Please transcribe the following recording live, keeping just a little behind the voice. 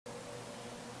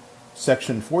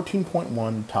Section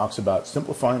 14.1 talks about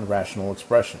simplifying rational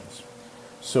expressions.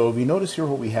 So if you notice here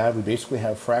what we basically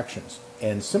have fractions.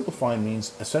 And simplifying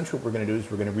means essentially what we're going to do is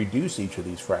we're going to reduce each of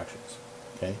these fractions.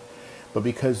 Okay? But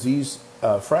because these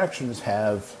fractions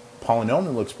have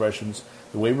polynomial expressions,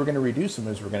 the way we're going to reduce them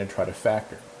is we're going to try to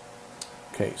factor.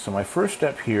 Okay, so my first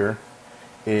step here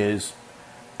is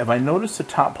if I notice the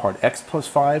top part, x plus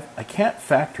 5, I can't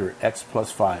factor x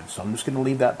plus 5, so I'm just going to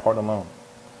leave that part alone.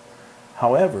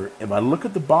 However, if I look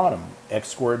at the bottom, x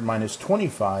squared minus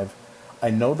 25, I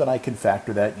know that I can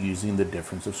factor that using the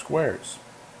difference of squares.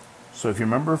 So if you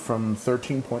remember from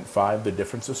 13.5, the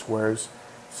difference of squares,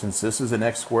 since this is an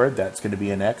x squared, that's going to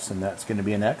be an x and that's going to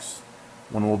be an x.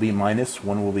 One will be minus,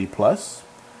 one will be plus.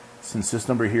 Since this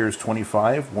number here is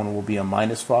 25, one will be a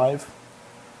minus 5,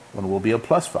 one will be a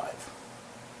plus 5.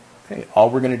 Okay, all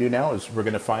we're going to do now is we're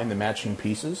going to find the matching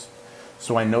pieces.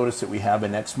 So I notice that we have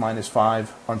an x minus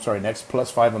 5, an x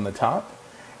plus 5 on the top,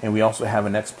 and we also have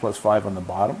an x plus 5 on the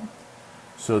bottom.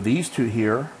 So these two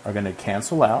here are going to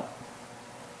cancel out.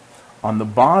 On the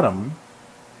bottom,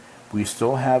 we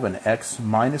still have an x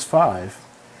minus 5.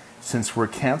 Since we're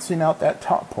canceling out that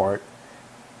top part,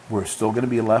 we're still going to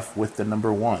be left with the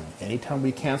number 1. Anytime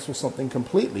we cancel something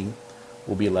completely,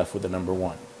 we'll be left with the number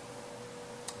 1.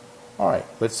 Alright,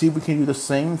 let's see if we can do the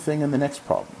same thing in the next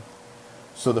problem.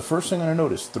 So the first thing I'm going to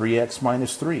notice, 3x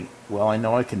minus 3. Well, I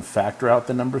know I can factor out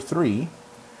the number 3,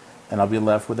 and I'll be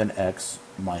left with an x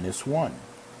minus 1.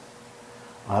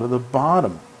 Out of the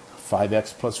bottom,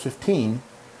 5x plus 15,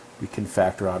 we can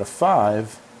factor out a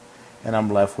 5, and I'm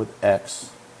left with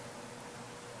x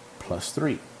plus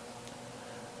 3.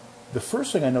 The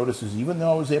first thing I notice is even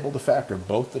though I was able to factor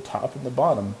both the top and the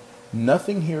bottom,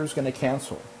 nothing here is going to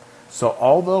cancel. So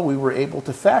although we were able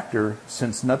to factor,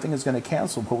 since nothing is going to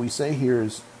cancel, what we say here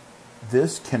is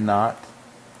this cannot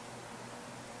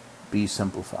be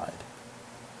simplified.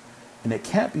 And it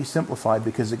can't be simplified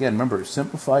because, again, remember,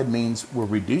 simplified means we're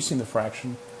reducing the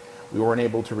fraction. We weren't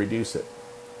able to reduce it.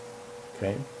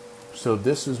 Okay? So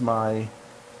this is my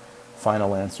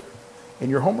final answer. In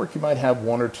your homework, you might have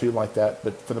one or two like that,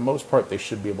 but for the most part, they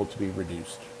should be able to be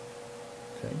reduced.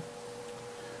 Okay?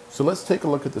 So let's take a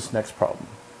look at this next problem.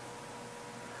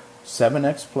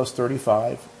 7x plus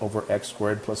 35 over x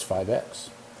squared plus 5x.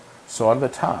 So out of the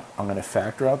top, I'm going to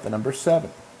factor out the number 7.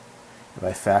 If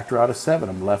I factor out a 7,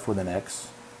 I'm left with an x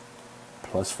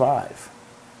plus 5.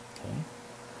 Okay?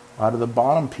 Out of the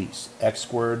bottom piece, x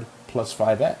squared plus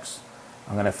 5x.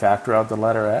 I'm going to factor out the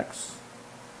letter x,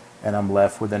 and I'm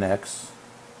left with an x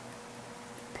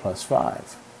plus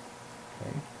 5.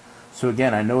 Okay? So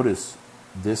again, I notice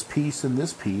this piece and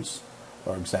this piece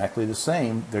are exactly the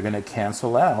same. They're going to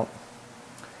cancel out,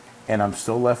 and I'm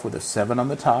still left with a 7 on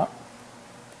the top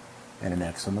and an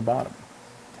x on the bottom.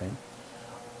 Okay?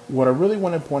 What I really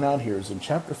want to point out here is in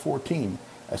chapter 14,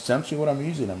 essentially what I'm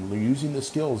using the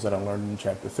skills that I learned in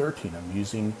chapter 13. I'm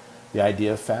using the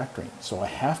idea of factoring. So I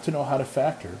have to know how to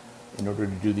factor in order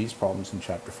to do these problems in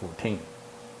chapter 14.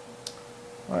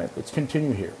 All right, let's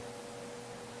continue here.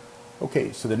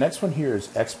 Okay, so the next one here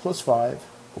is x plus 5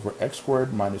 over x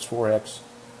squared minus 4x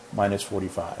minus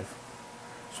 45.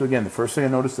 So again, the first thing I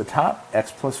notice, the top,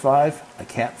 x plus 5, I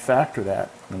can't factor that.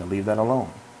 I'm going to leave that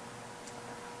alone.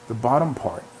 The bottom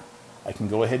part, I can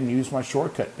go ahead and use my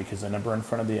shortcut because the number in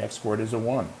front of the x squared is a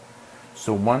 1.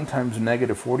 So 1 times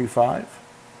negative 45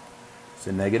 is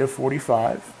a negative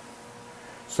 45.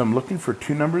 So I'm looking for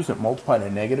two numbers that multiply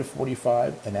to negative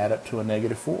 45 and add up to a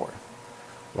negative 4.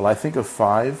 Well, I think of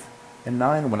 5 and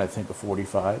 9 when I think of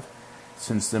 45.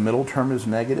 Since the middle term is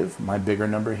negative, my bigger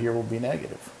number here will be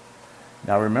negative.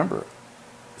 Now remember,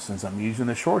 since I'm using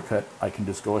the shortcut, I can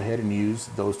just go ahead and use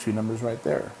those two numbers right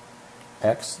there.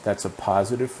 X, that's a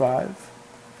positive 5.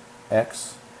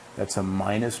 X, that's a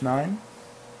minus 9.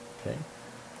 Okay.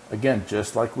 Again,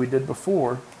 just like we did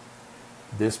before,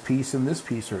 this piece and this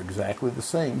piece are exactly the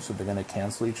same, so they're going to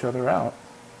cancel each other out.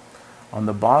 On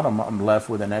the bottom, I'm left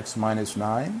with an x minus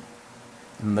 9.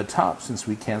 And on the top, since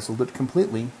we canceled it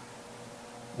completely,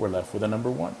 we're left with a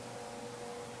number 1.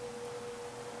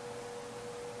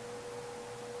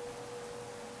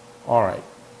 All right.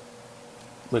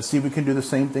 Let's see if we can do the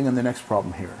same thing in the next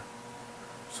problem here.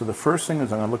 So the first thing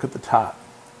is I'm going to look at the top.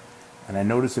 And I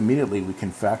notice immediately we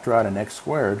can factor out an x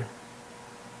squared,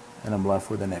 and I'm left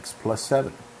with an x plus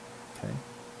 7. Okay.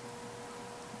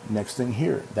 Next thing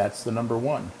here, that's the number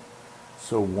 1.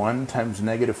 So 1 times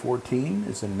negative 14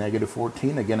 is a negative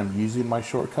 14. Again, I'm using my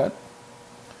shortcut.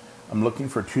 I'm looking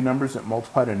for two numbers that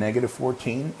multiply to negative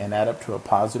 14 and add up to a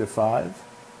positive 5.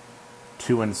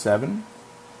 2 and 7.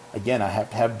 Again, I have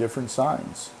to have different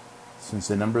signs. Since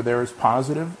the number there is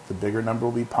positive, the bigger number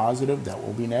will be positive, that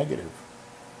will be negative.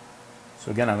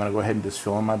 So again, I'm going to go ahead and just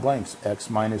fill in my blanks. X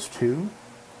minus 2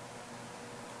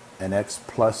 and x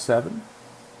plus 7.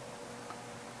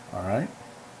 All right.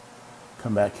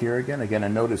 Come back here again. Again, I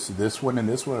notice this one and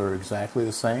this one are exactly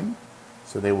the same,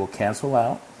 so they will cancel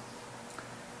out.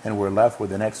 And we're left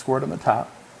with an x squared on the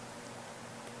top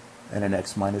and an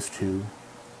x minus 2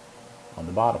 on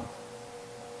the bottom.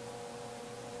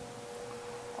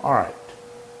 All right.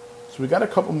 So we got a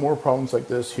couple more problems like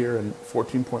this here in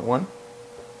 14.1.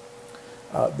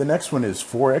 The next one is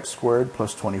 4x squared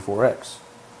plus 24x.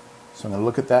 So I'm going to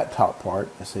look at that top part.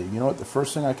 I say, you know what, the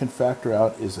first thing I can factor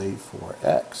out is a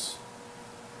 4x.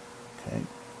 Okay.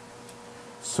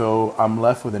 So I'm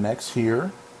left with an x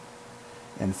here,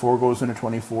 and 4 goes into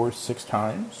 24 6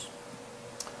 times.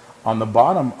 On the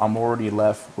bottom, I'm already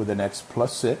left with an x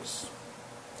plus 6.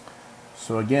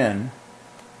 So again,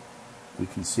 we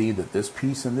can see that this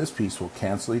piece and this piece will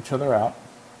cancel each other out.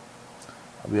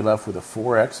 I'll be left with a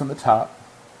 4x on the top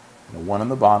and a 1 on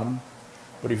the bottom.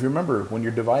 But if you remember, when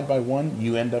you're divided by 1,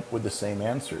 you end up with the same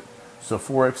answer. So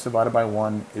 4x divided by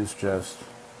 1 is just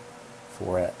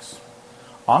 4x.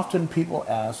 Often people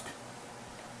ask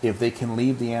if they can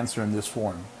leave the answer in this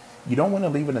form. You don't want to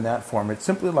leave it in that form. It's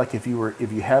simply like if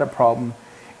you had a problem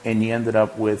and you ended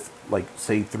up with, like,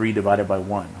 say 3 divided by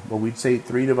 1. Well, we'd say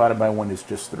 3 divided by 1 is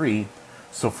just 3.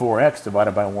 So 4x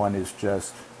divided by 1 is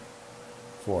just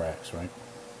 4x, right?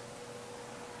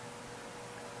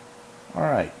 All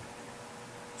right.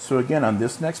 So again, on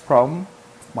this next problem,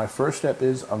 my first step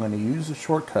is I'm going to use a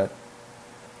shortcut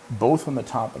both on the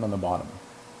top and on the bottom.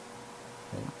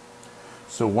 Okay.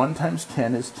 So 1 times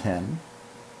 10 is 10.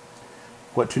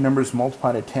 What two numbers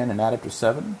multiply to 10 and add up to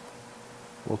 7?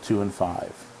 Well, 2 and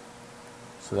 5.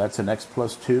 So that's an x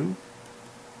plus 2, and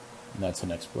that's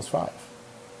an x plus 5.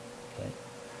 Okay.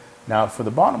 Now for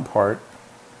the bottom part,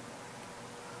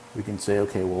 we can say,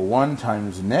 okay, well, 1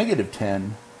 times negative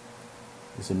 10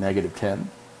 is a negative 10.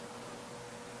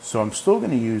 So I'm still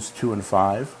going to use 2 and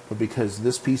 5, but because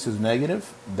this piece is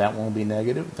negative, that won't be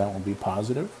negative, that won't be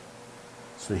positive.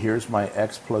 So here's my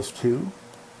x plus 2.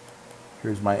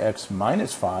 Here's my x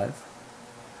minus 5.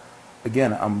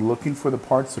 Again, I'm looking for the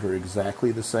parts that are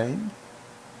exactly the same.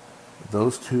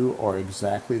 Those two are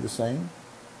exactly the same.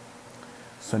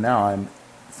 So now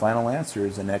final answer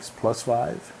is an x plus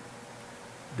 5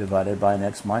 divided by an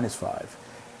x minus 5.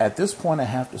 At this point, I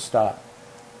have to stop.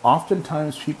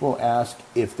 Oftentimes people ask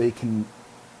if they can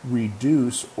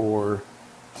reduce or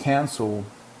cancel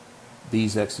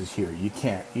these x's here. You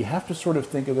can't. You have to sort of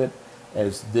think of it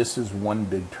as this is one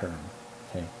big term.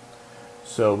 Okay.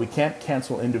 So we can't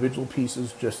cancel individual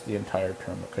pieces, just the entire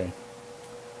term, okay?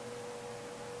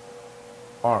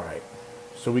 All right.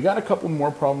 So we got a couple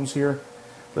more problems here.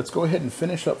 Let's go ahead and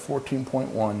finish up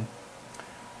 14.1.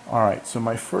 All right, so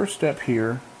my first step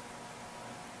here,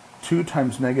 2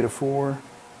 times negative 4,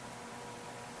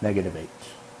 negative 8,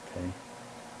 okay?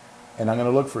 And I'm going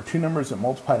to look for two numbers that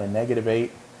multiply to negative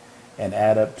 8 and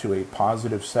add up to a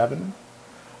positive 7.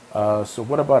 So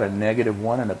what about a negative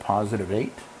 1 and a positive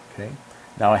 8? Okay.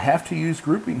 Now I have to use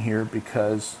grouping here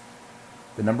because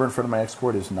the number in front of my x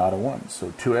squared is not a 1.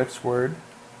 So 2x squared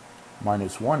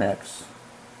minus 1x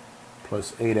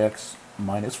plus 8x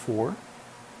minus 4.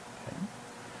 Okay.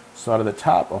 So out of the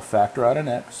top, I'll factor out an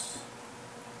x,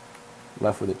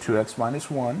 left with a 2x minus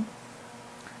 1.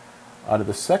 Out of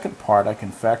the second part, I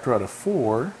can factor out a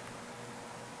 4,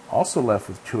 also left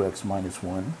with 2x minus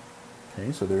 1.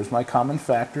 Okay, so there's my common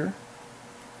factor,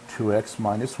 2x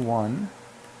minus 1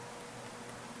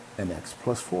 and x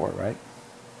plus 4, right?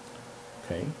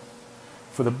 Okay.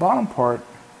 For the bottom part,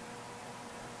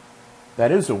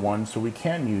 that is a 1, so we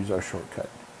can use our shortcut.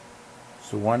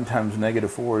 So 1 times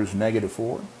negative 4 is negative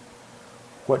 4.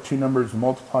 What two numbers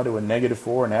multiply to a negative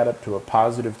 4 and add up to a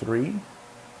positive 3?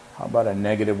 How about a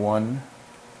negative 1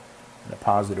 and a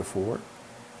positive 4?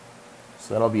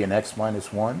 So that'll be an x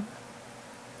minus 1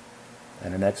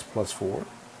 and an x plus 4.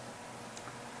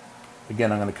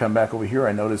 Again, I'm going to come back over here.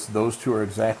 I notice those two are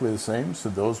exactly the same, so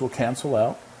those will cancel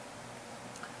out.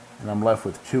 And I'm left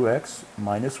with 2x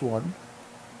minus 1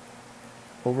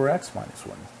 over x minus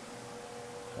 1.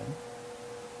 Okay.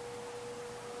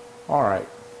 All right.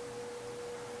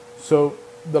 So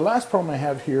the last problem I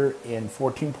have here in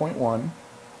 14.1,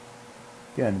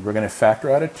 again, we're going to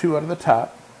factor out a 2 out of the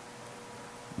top.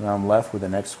 Now I'm left with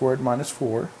an x squared minus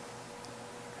 4.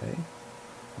 Okay.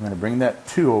 I'm going to bring that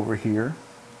 2 over here,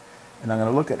 and I'm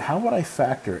going to look at how would I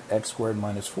factor x squared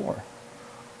minus 4.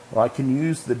 Well, I can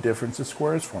use the difference of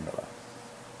squares formula.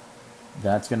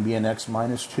 That's going to be an x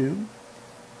minus 2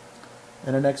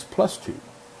 and an x plus 2.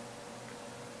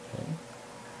 Okay.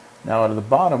 Now out of the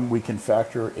bottom, we can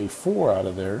factor a 4 out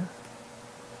of there,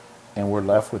 and we're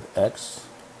left with x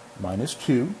minus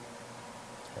 2.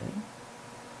 Okay.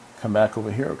 Come back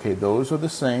over here. Okay, those are the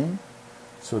same.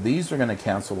 So these are going to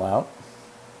cancel out.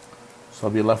 So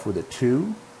I'll be left with a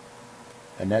 2,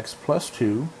 an x plus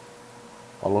 2,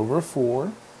 all over a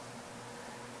 4.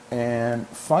 And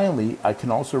finally, I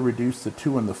can also reduce the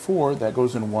 2 and the 4. That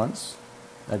goes in once.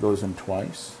 That goes in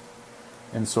twice.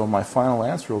 And so my final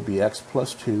answer will be x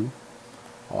plus 2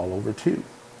 all over 2.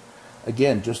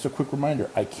 Again, just a quick reminder,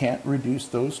 I can't reduce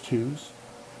those 2's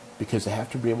because I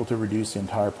have to be able to reduce the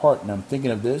entire part. And I'm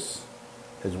thinking of this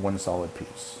as one solid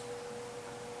piece.